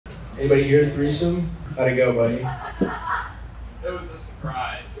Anybody here threesome? How'd it go, buddy? It was a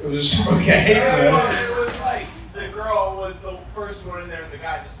surprise. It was okay. It was like the girl was the first one in there, and the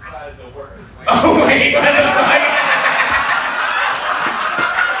guy just decided to work his way. Oh wait, what the fuck?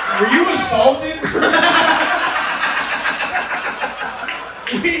 Were you assaulted?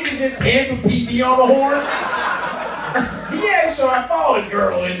 You didn't get Tampa PD on the horn? Yeah, so I followed a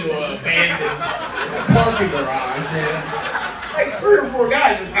girl into an abandoned parking garage, and like 3 or 4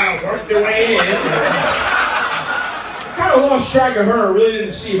 guys just kind of worked their way in. Kind of lost track of her. Really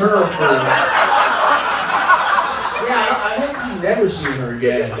didn't see her for. Yeah, I actually never seen her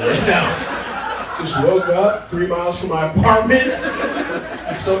again. No. Just woke up 3 miles from my apartment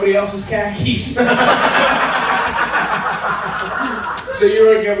with somebody else's khakis. So you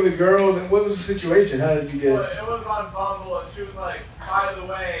were up with a girl, and what was the situation? How did you get? Well, it was on Bumble, and she was like, by the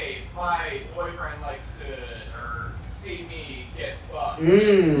way, my boyfriend likes to see me get fucked. So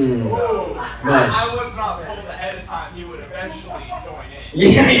Nice. I was not told ahead of time he would eventually join in.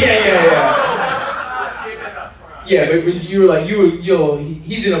 Yeah. Give it up front. Yeah, but you were like,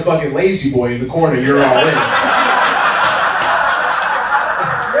 he's in a fucking lazy boy in the corner, you're all in.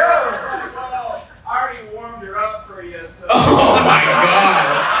 Oh my god!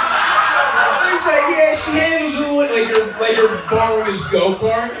 He's like, yeah, she handles it like you're borrowing his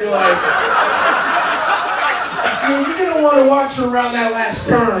go-kart. You're like, you're gonna want to watch her around that last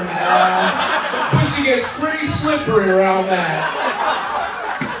turn. Pussy gets pretty slippery around that.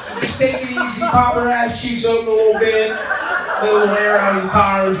 So just take it easy, pop her ass cheeks open a little bit, little hair out of the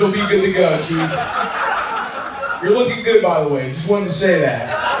tires, you'll be good to go, Chief. You're looking good, by the way. Just wanted to say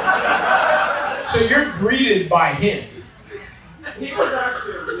that. So you're greeted by him. He was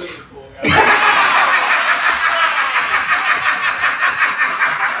actually a really cool guy.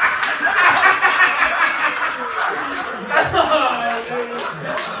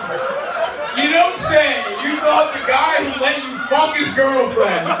 You don't say. You thought the guy who let you fuck his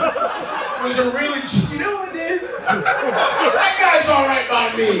girlfriend was a really... You know what, dude? That guy's all right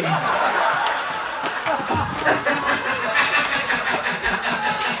by me.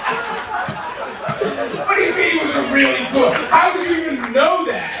 What do you mean he was a really good? How would you even know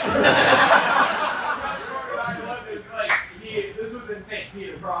that? This was in St.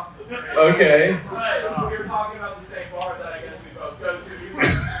 Pete across the bridge. Okay. But we were talking about the same bar that I guess we both go to.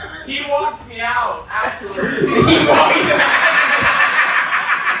 He walked me out afterwards. He walked out.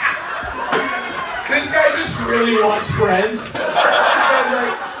 This guy just really wants friends. He's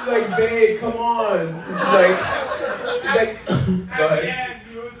like, babe, come on. She's like, go ahead. And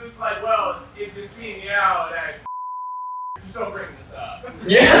he was just like, well, if you see me out, just don't bring this up.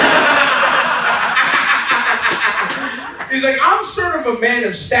 Yeah. He's like, I'm sort of a man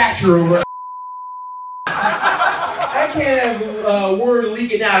of stature over. I can't have a word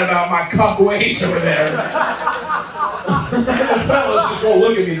leaking out about my cuck ways over there. The fellas just won't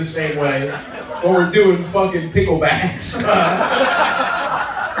look at me the same way when we're doing fucking picklebacks.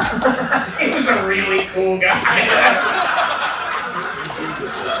 He was a really cool guy.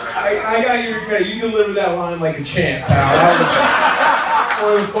 I got you credit. You delivered that line like a champ, pal. That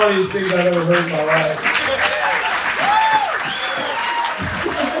was one of the funniest things I've ever heard in my life.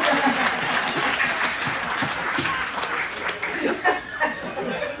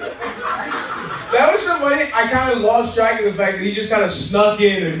 That was somebody, I kind of lost track of the fact that he just kind of snuck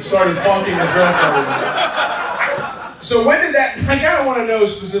in and started fucking his girlfriend. So when did that, I kind of want to know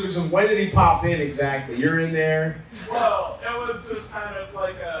specifics of when did he pop in exactly? You're in there? Well, it was just kind of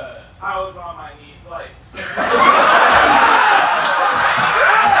like I was on my knees, like.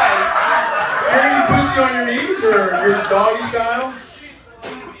 Are you pussy on your knees or your doggy style? She's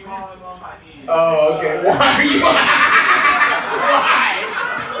pulling me while I'm on my knees. Oh, okay. Why are you?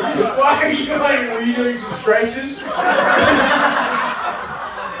 Why are you like? Were you doing some stretches? I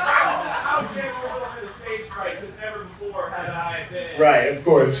was getting a little bit of stage fright because never before had I been. Right, of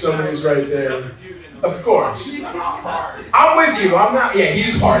course. Somebody's right there. Of course. He's hard. I'm with you. I'm not. Yeah,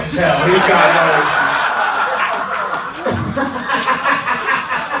 he's hard as hell. He's got no issues.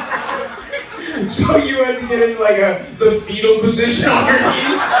 So you had to get in like the fetal position on your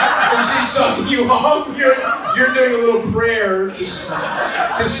knees, and she's sucking you off. You're doing a little prayer to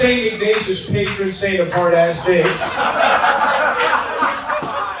Saint Ignatius, patron saint of hard ass dicks.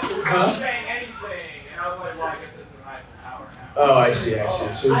 Huh? Saying anything, and I was like, well, I guess it's an Eiffel Tower now. Oh, I see.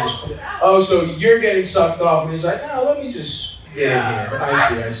 So you're getting sucked off, and he's like, oh, let me just get in here.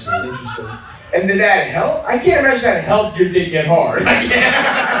 I see. Interesting. And did that help? I can't imagine that helped your dick get hard. I can't.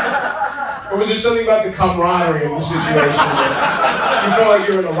 Or was there something about the camaraderie of the situation that you felt like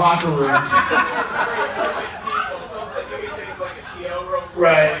you were in a locker room?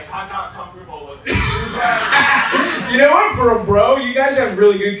 Right. Like, I'm not comfortable with it. You know what? For a bro, you guys have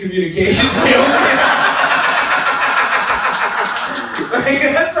really good communication skills. Like,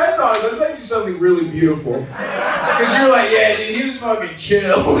 that's actually something really beautiful. Because you're like, yeah, dude, he was fucking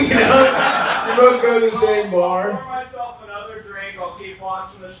chill, you know? You both go to the same bar. I'll pour myself another drink, I'll keep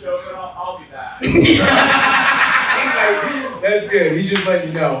watching the show, but I'll be back. That's good. He's just letting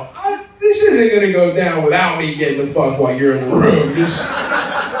you know, this isn't going to go down without me getting the fuck while you're in the room.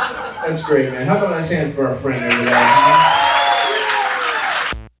 That's great, man. How about a nice hand for our friend over there?